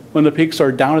it. When the peaks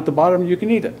are down at the bottom, you can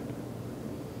eat it.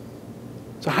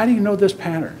 So how do you know this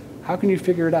pattern? How can you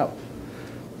figure it out?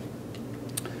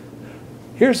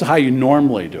 Here's how you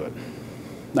normally do it.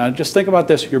 Now, just think about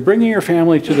this. You're bringing your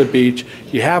family to the beach.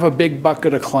 You have a big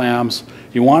bucket of clams.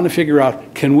 You want to figure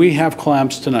out, can we have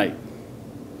clams tonight?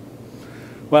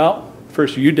 Well,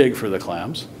 first you dig for the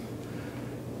clams.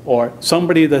 Or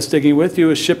somebody that's digging with you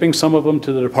is shipping some of them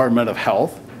to the Department of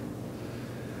Health.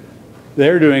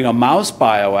 They're doing a mouse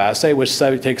bioassay, which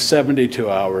takes 72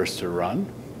 hours to run.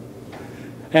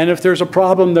 And if there's a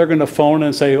problem, they're going to phone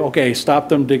and say, okay, stop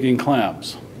them digging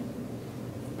clams.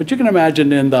 But you can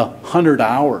imagine in the 100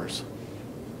 hours,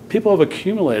 people have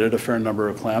accumulated a fair number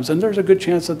of clams, and there's a good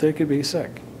chance that they could be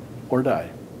sick or die.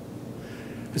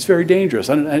 It's very dangerous.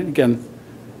 And again,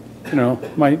 you know,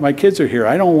 my kids are here.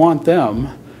 I don't want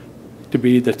them to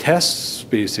be the test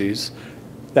species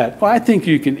that, well, I think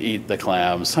you can eat the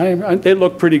clams. They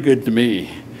look pretty good to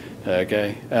me,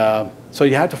 okay? So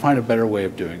you have to find a better way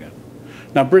of doing it.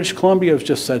 Now, British Columbia has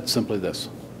just said simply this: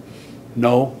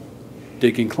 no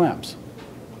digging clams.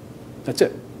 That's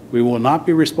it. We will not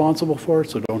be responsible for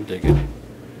it, so don't dig it.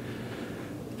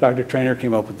 Dr. Trainer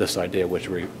came up with this idea, which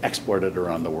we exported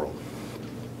around the world.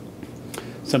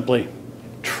 Simply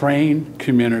train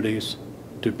communities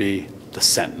to be the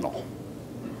sentinel.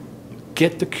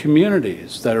 Get the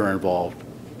communities that are involved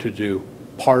to do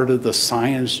part of the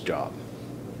science job.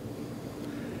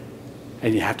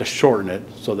 And you have to shorten it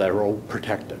so that we'll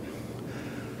protect it.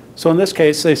 So in this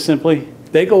case,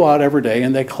 they go out every day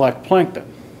and they collect plankton,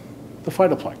 the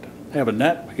phytoplankton. They have a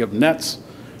net, we give them nets,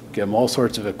 give them all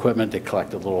sorts of equipment, they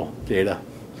collect a little data.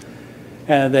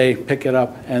 And they pick it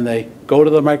up and they go to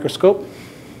the microscope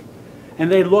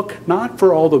and they look not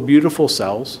for all the beautiful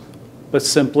cells, but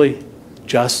simply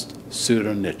just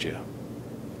pseudonychia.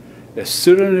 If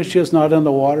pseudonychia is not in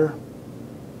the water,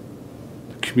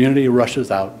 the community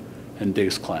rushes out and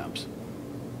digs clams.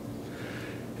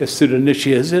 If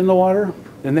pseudonychia is in the water,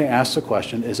 then they ask the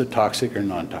question, is it toxic or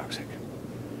non-toxic?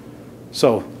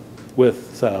 So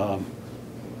with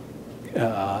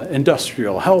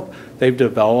industrial help, they've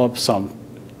developed some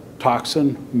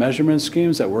toxin measurement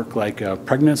schemes that work like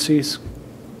pregnancy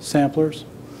samplers.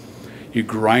 You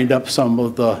grind up some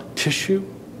of the tissue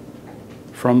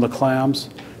from the clams,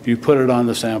 you put it on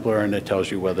the sampler, and it tells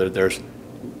you whether there's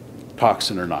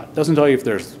toxin or not. It doesn't tell you if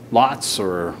there's lots,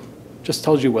 or just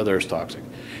tells you whether it's toxic.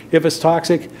 If it's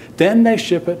toxic, then they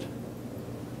ship it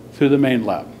to the main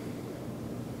lab.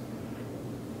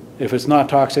 If it's not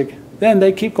toxic, then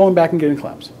they keep going back and getting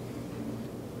clams.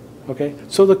 Okay?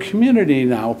 So the community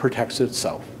now protects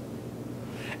itself.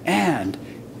 And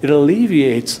it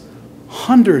alleviates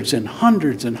hundreds and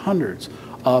hundreds and hundreds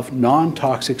of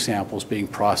non-toxic samples being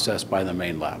processed by the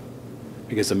main lab.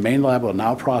 Because the main lab will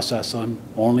now process them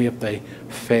only if they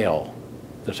fail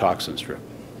the toxin strip.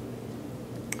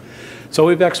 So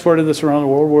we've exported this around the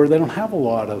world where they don't have a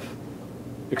lot of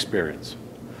experience.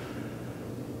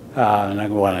 And I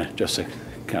want to just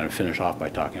kind of finish off by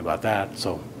talking about that.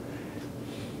 So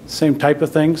same type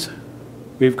of things.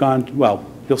 We've gone, well,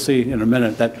 you'll see in a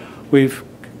minute that we've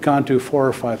gone to 4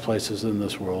 or 5 places in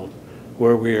this world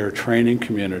where we are training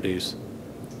communities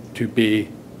to be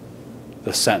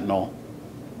the sentinel,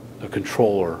 the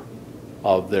controller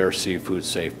of their seafood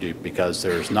safety, because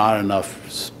there's not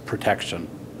enough protection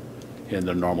in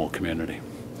the normal community.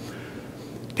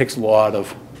 It takes a lot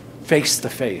of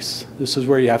face-to-face. This is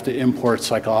where you have to import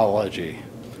psychology,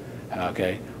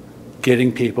 okay?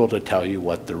 Getting people to tell you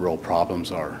what the real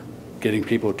problems are, getting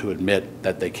people to admit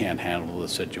that they can't handle the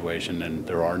situation and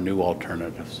there are new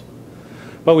alternatives.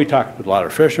 But we talked with a lot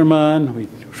of fishermen. We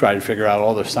try to figure out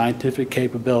all their scientific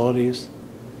capabilities.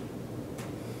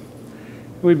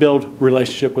 We build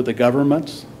relationship with the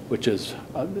governments, which is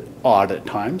odd at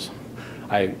times.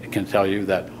 I can tell you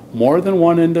that more than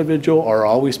one individual are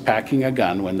always packing a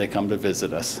gun when they come to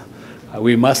visit us.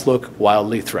 We must look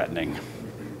wildly threatening.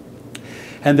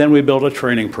 And then we build a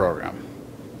training program.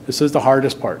 This is the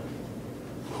hardest part.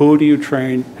 Who do you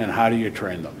train and how do you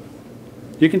train them?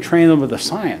 You can train them with the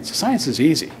science. Science is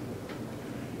easy.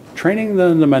 Training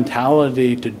them the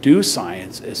mentality to do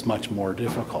science is much more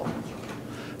difficult.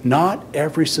 Not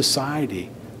every society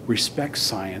respects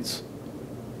science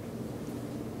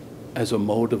as a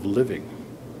mode of living.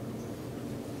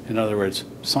 In other words,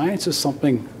 science is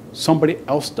something somebody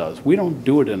else does. We don't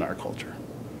do it in our culture.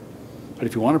 But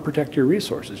if you want to protect your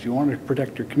resources, you want to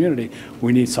protect your community,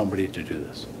 we need somebody to do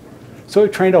this. So we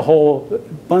trained a whole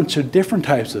bunch of different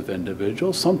types of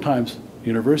individuals, sometimes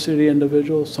university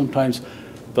individuals, sometimes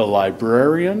the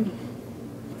librarian,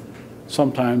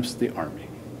 sometimes the Army.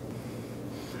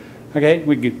 Okay,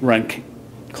 we could run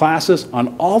classes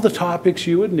on all the topics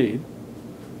you would need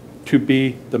to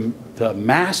be the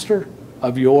master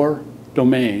of your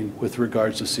domain with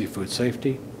regards to seafood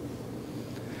safety.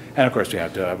 And of course, we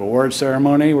have to have a award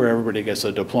ceremony where everybody gets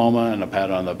a diploma and a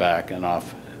pat on the back and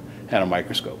a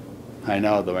microscope. I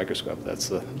know, the microscope, that's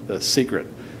the secret,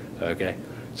 okay?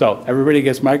 So everybody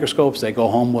gets microscopes, they go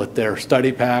home with their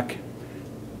study pack,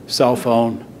 cell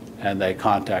phone, and they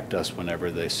contact us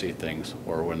whenever they see things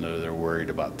or when they're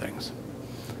worried about things.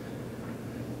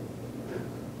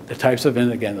 The types of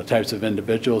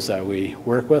individuals that we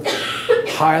work with,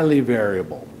 highly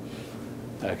variable.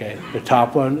 Okay, the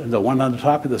top one, the one on the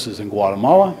top of this is in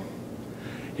Guatemala,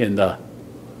 in the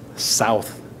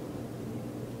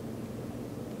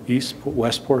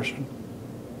west portion.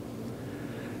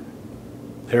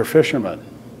 They're fishermen.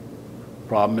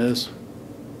 Problem is,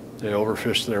 they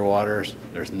overfish their waters.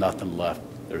 There's nothing left.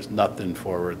 There's nothing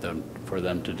for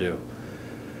them to do.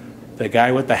 The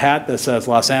guy with the hat that says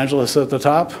Los Angeles at the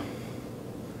top,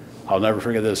 I'll never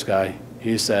forget this guy.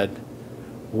 He said,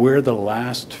 "We're the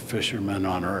last fishermen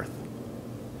on earth.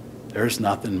 There's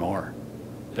nothing more.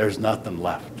 There's nothing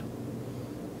left."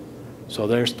 So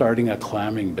they're starting a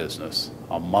clamming business,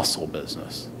 a mussel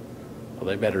business. Well,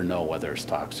 they better know whether it's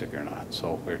toxic or not.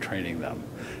 So we're training them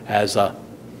as a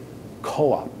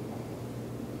co-op.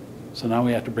 So now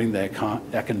we have to bring the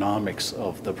economics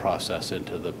of the process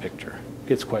into the picture. It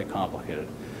gets quite complicated.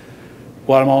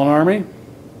 Guatemalan Army,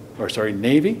 or sorry,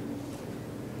 Navy,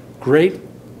 great,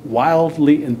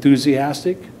 wildly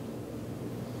enthusiastic.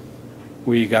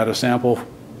 We got a sample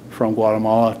from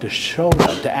Guatemala to show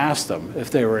them, to ask them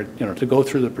if they were, to go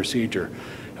through the procedure.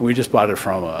 And we just bought it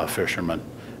from a fisherman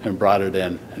and brought it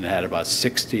in and had about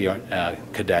 60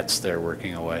 cadets there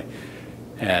working away.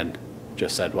 And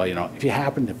just said, well, if you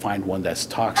happen to find one that's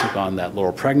toxic on that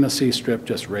little pregnancy strip,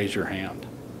 just raise your hand.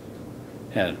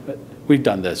 And we've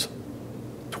done this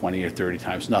 20 or 30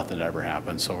 times, nothing ever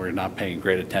happened. So we're not paying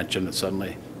great attention, and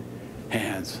suddenly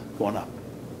hands going up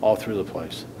all through the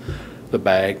place. The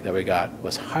bag that we got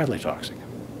was highly toxic.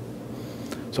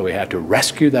 So we had to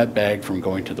rescue that bag from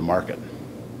going to the market.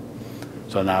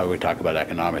 So now we talk about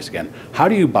economics again. How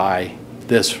do you buy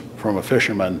this from a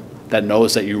fisherman that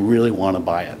knows that you really want to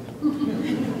buy it?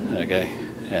 Okay,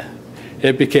 yeah.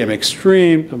 It became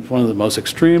one of the most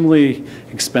extremely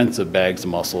expensive bags of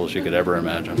mussels you could ever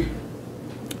imagine.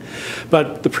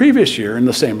 But the previous year in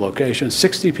the same location,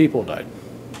 60 people died.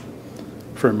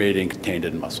 for mating contained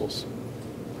in mussels.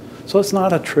 So it's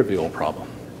not a trivial problem.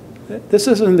 This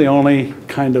isn't the only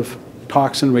kind of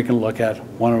toxin we can look at.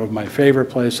 One of my favorite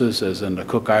places is in the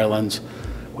Cook Islands,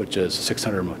 which is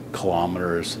 600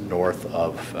 kilometers north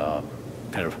of,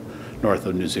 north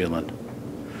of New Zealand.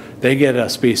 They get a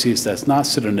species that's not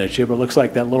Pseudonychia, but looks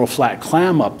like that little flat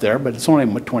clam up there, but it's only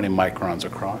 20 microns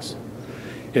across.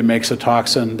 It makes a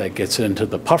toxin that gets into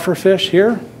the puffer fish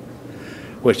here,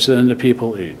 which then the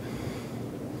people eat.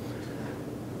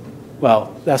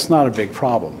 Well, that's not a big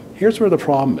problem. Here's where the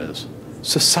problem is.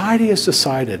 Society has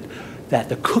decided that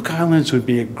the Cook Islands would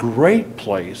be a great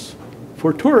place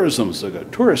for tourists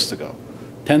to go.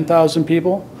 10,000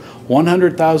 people,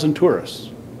 100,000 tourists.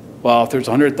 Well, if there's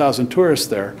 100,000 tourists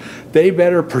there, they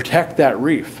better protect that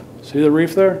reef. See the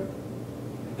reef there?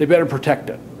 They better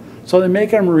protect it. So they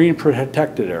make a marine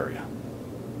protected area.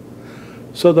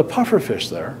 So the pufferfish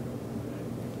there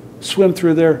swim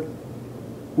through there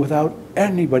without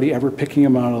anybody ever picking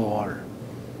them out of the water.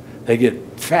 They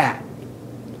get fat,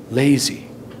 lazy,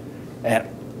 and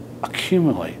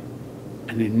accumulate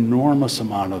an enormous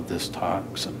amount of this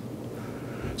toxin.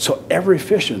 So every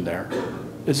fish in there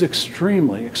is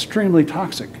extremely, extremely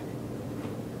toxic.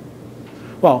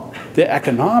 Well, the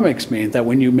economics mean that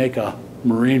when you make a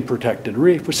marine protected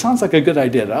reef, which sounds like a good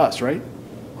idea to us, right?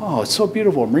 Oh, it's so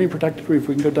beautiful, marine protected reef,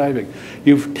 we can go diving.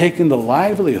 You've taken the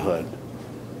livelihood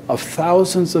of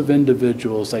thousands of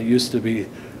individuals that used to be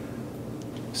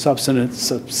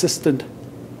subsistent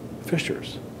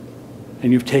fishers,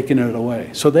 and you've taken it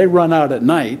away. So they run out at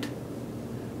night,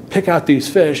 pick out these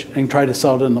fish, and try to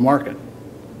sell it in the market.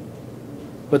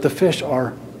 But the fish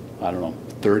are, I don't know,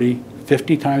 30,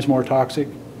 50 times more toxic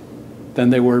than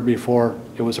they were before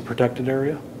it was a protected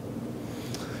area.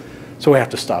 So we have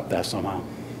to stop that somehow.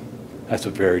 That's a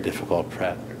very difficult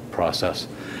process.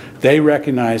 They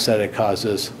recognize that it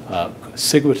causes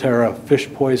ciguatera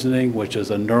fish poisoning, which is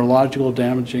a neurological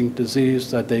damaging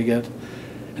disease that they get.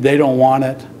 They don't want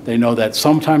it. They know that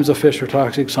sometimes the fish are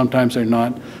toxic, sometimes they're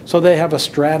not. So they have a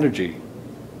strategy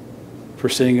for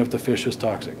seeing if the fish is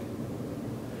toxic.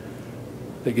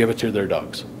 They give it to their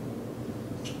dogs.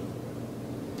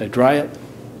 They dry it,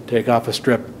 take off a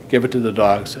strip, give it to the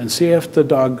dogs, and see if the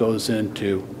dog goes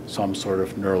into some sort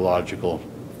of neurological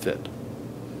fit.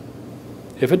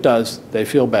 If it does, they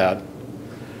feel bad,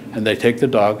 and they take the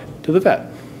dog to the vet.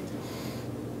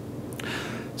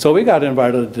 So we got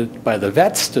invited by the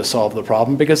vets to solve the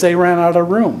problem because they ran out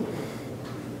of room.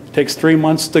 It takes 3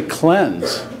 months to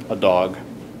cleanse a dog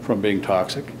from being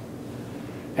toxic.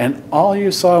 And all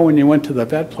you saw when you went to the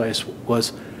vet place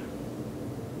was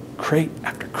crate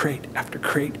after crate after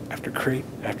crate after crate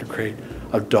after crate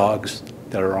of dogs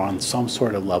that are on some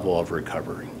sort of level of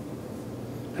recovery.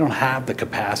 They don't have the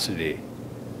capacity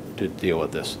to deal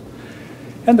with this.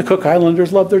 And the Cook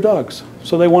Islanders love their dogs,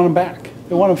 so they want them back.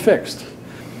 They want them fixed.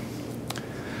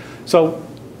 So,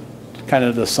 kind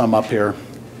of to sum up here,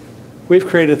 we've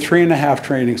created 3.5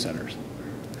 training centers.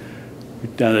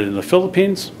 We've done it in the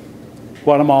Philippines,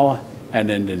 Guatemala, and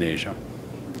Indonesia.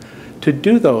 To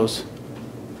do those,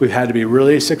 we've had to be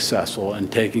really successful in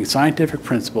taking scientific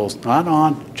principles, not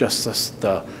on just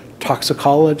the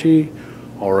toxicology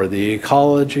or the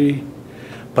ecology,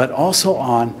 but also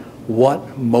on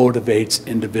what motivates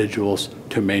individuals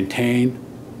to maintain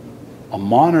a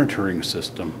monitoring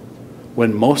system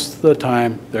when most of the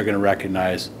time they're going to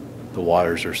recognize the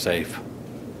waters are safe,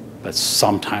 but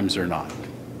sometimes they're not.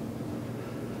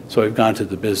 So we've gone to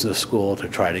the business school to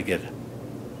try to get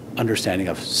understanding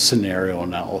of scenario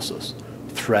analysis,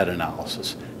 threat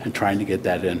analysis, and trying to get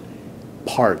that in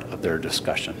part of their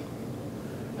discussion.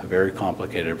 A very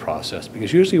complicated process,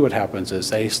 because usually what happens is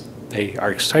they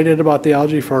are excited about the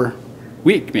algae for a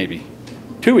week, maybe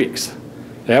 2 weeks.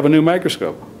 They have a new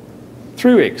microscope,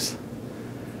 3 weeks.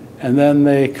 And then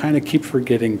they kind of keep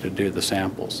forgetting to do the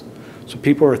samples. So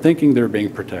people are thinking they're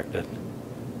being protected,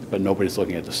 but nobody's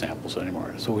looking at the samples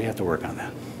anymore. So we have to work on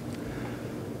that.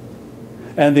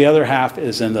 And the other half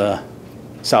is in the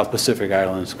South Pacific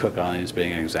Islands, Cook Islands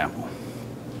being an example.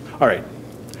 All right.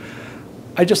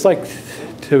 I'd just like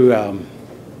to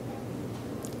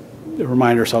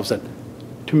remind ourselves that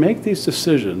to make these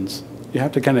decisions, you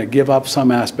have to kind of give up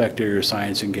some aspect of your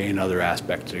science and gain other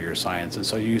aspects of your science. And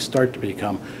so you start to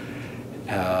become,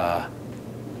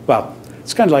 well,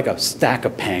 it's kind of like a stack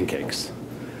of pancakes.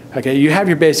 Okay, you have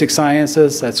your basic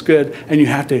sciences, that's good, and you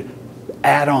have to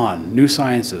add on new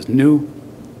sciences, new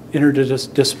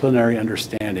interdisciplinary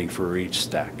understanding for each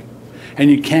stack. And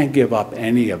you can't give up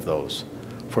any of those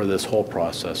for this whole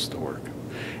process to work.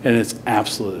 And it's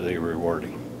absolutely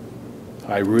rewarding.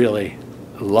 I really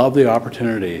love the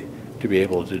opportunity to be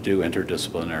able to do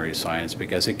interdisciplinary science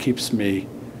because it keeps me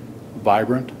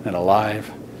vibrant and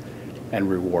alive and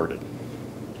rewarded.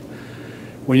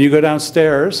 When you go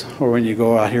downstairs, or when you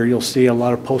go out here, you'll see a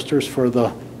lot of posters for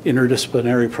the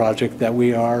interdisciplinary project that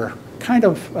we are kind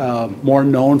of more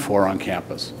known for on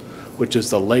campus, which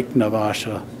is the Lake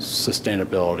Navasha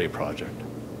Sustainability Project.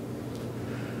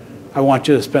 I want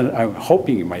you to spend, I'm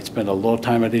hoping you might spend a little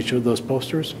time at each of those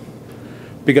posters,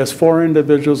 because 4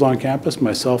 individuals on campus,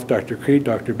 myself, Dr. Creed,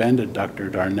 Dr. Bend, and Dr.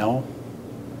 Darnell,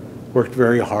 worked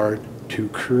very hard to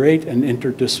create an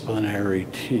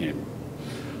interdisciplinary team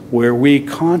where we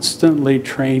constantly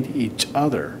trained each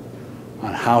other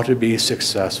on how to be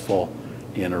successful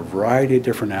in a variety of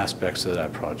different aspects of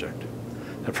that project.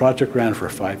 The project ran for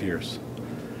 5 years.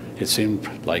 It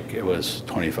seemed like it was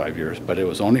 25 years, but it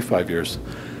was only 5 years.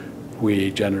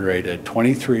 We generated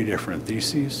 23 different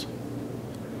theses.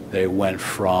 They went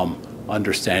from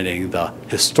understanding the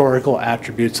historical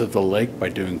attributes of the lake by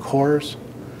doing cores,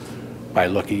 by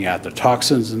looking at the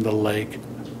toxins in the lake,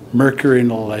 mercury in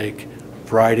the lake,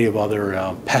 variety of other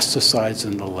pesticides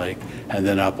in the lake, and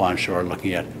then up on shore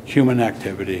looking at human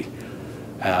activity,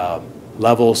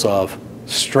 levels of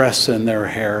stress in their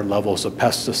hair, levels of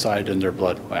pesticide in their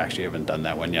blood. We actually haven't done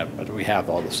that one yet, but we have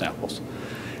all the samples.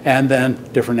 And then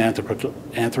different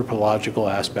anthropological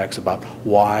aspects about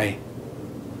why,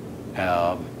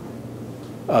 the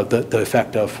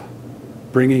effect of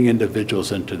bringing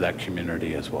individuals into that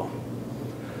community as well.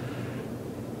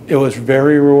 It was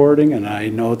very rewarding, and I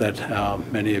know that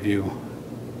many of you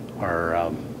are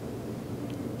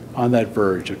on that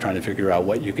verge of trying to figure out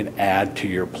what you can add to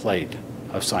your plate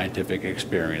of scientific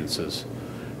experiences.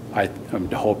 I'm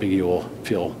hoping you will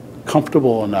feel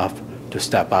comfortable enough to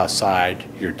step outside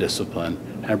your discipline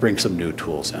and bring some new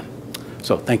tools in.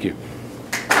 So thank you.